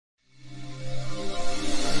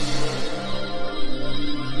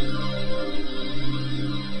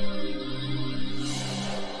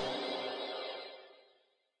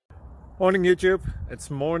Morning YouTube,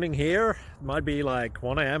 it's morning here. It might be like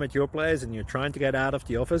 1 a.m. at your place and you're trying to get out of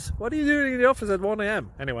the office. What are you doing in the office at 1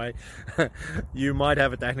 a.m? Anyway, you might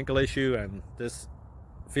have a technical issue and this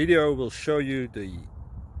video will show you the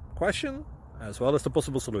question as well as the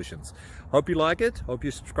possible solutions. Hope you like it, hope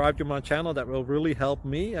you subscribe to my channel. That will really help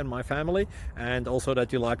me and my family, and also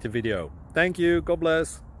that you like the video. Thank you, God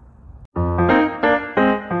bless.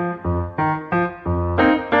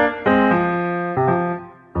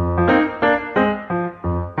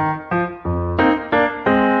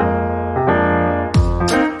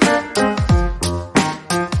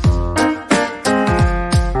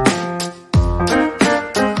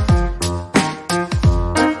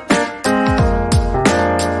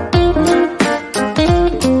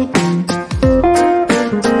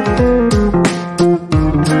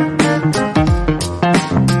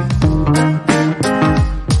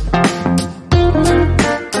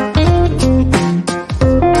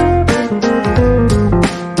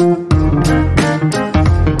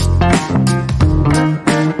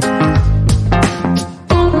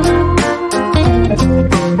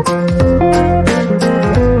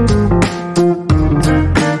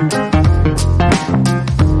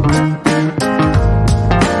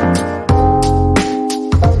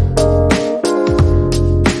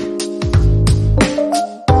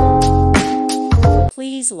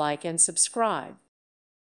 Please like and subscribe.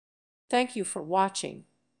 Thank you for watching.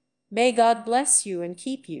 May God bless you and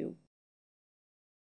keep you.